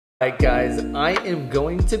Alright guys, I am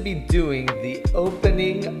going to be doing the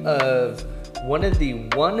opening of one of the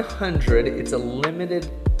 100, it's a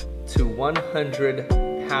limited to 100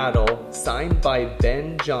 paddle signed by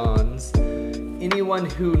Ben Johns. Anyone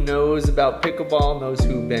who knows about pickleball knows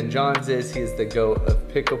who Ben Johns is. He is the GOAT of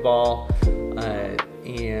pickleball,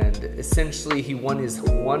 and essentially he won his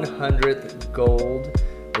 100th gold,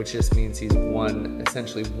 which just means he's won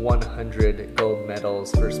essentially 100 gold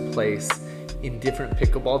medals, first place in different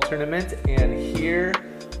pickleball tournaments. And here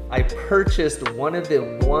I purchased one of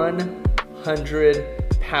the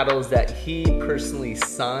 100 paddles that he personally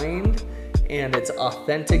signed, and it's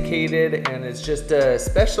authenticated, and it's just a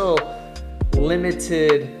special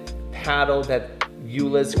limited paddle that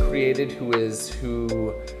Eulas created,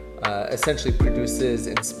 who essentially produces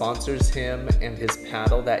and sponsors him and his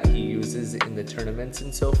paddle that he uses in the tournaments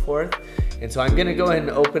and so forth. And so I'm gonna go ahead and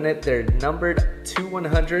open it. They're numbered to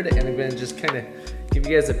 100, and I'm gonna just kind of give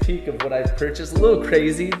you guys a peek of what I've purchased. A little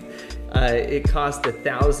crazy. It cost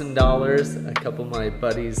 $1,000. A couple of my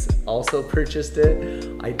buddies also purchased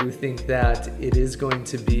it. I do think that it is going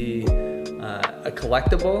to be a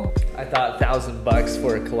collectible. I thought $1,000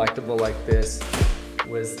 for a collectible like this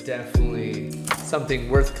was definitely something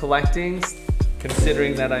worth collecting,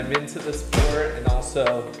 considering that I'm into the sport, and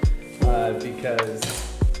also because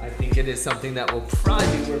I think it is something that will probably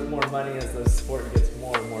be worth more money as the sport gets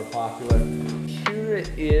more and more popular. Here it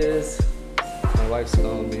is. My wife's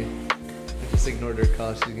calling me. I just ignored her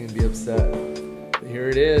call. She's gonna be upset. But here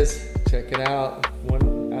it is. Check it out.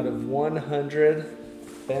 1 out of 100.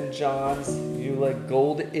 Ben Johns Joola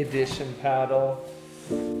Gold Edition paddle.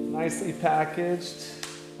 Nicely packaged.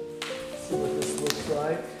 Let's see what this looks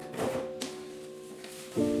like.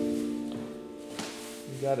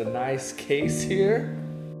 We got a nice case here.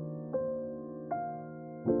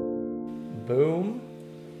 Boom.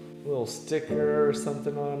 A little sticker or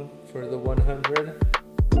something on for the 100.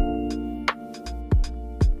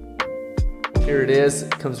 Here it is.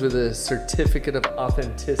 It comes with a certificate of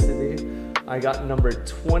authenticity. I got number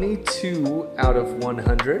 22 out of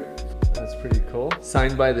 100. That's pretty cool.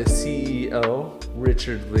 Signed by the CEO,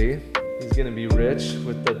 Richard Lee. He's gonna be rich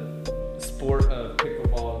with the sport of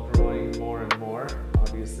pickleball growing more and more.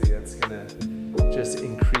 Obviously, that's gonna just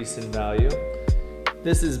increase in value.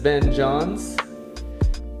 This is Ben Johns.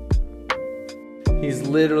 He's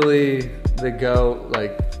literally the GOAT.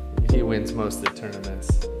 Like, he wins most of the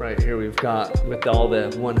tournaments. Right here we've got with all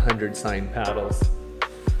the 100 signed paddles.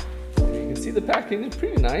 You can see the packaging is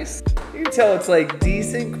pretty nice. You can tell it's like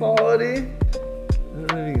decent quality. I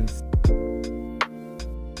don't know if you can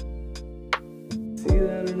see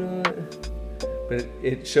that or not, but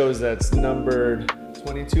it shows that's numbered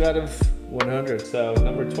 22 out of 100. So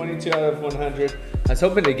number 22 out of 100. I was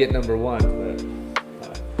hoping to get number 1, but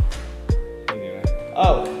anyway.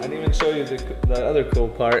 Oh, I didn't even show you the other cool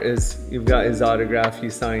part is you've got his autograph. He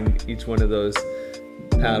signed each one of those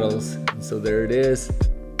paddles. So there it is.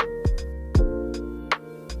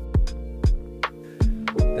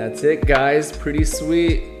 That's it, guys. Pretty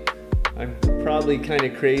sweet. I'm probably kind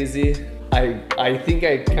of crazy. I think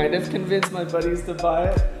I kind of convinced my buddies to buy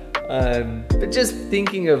it. But just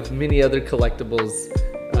thinking of many other collectibles,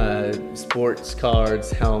 sports cards,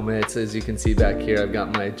 helmets. As you can see back here, I've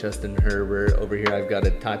got my Justin Herbert. Over here, I've got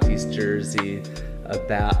a Tatis jersey, a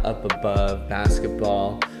bat up above,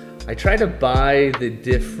 basketball. I try to buy the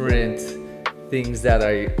different things that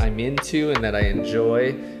I'm into and that I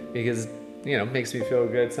enjoy, because it makes me feel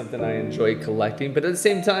good, something I enjoy collecting. But at the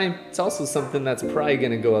same time, it's also something that's probably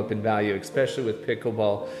gonna go up in value, especially with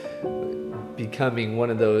pickleball becoming one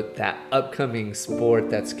of that upcoming sport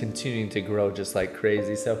that's continuing to grow just like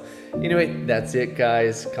crazy. So anyway, that's it,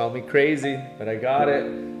 guys. Call me crazy, but I got it.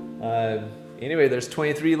 Anyway, there's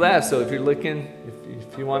 23 left. So if you're looking,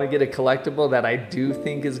 if you wanna get a collectible that I do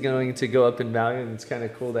think is going to go up in value and it's kind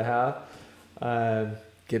of cool to have,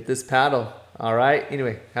 get this paddle. All right.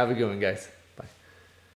 Anyway, have a good one, guys.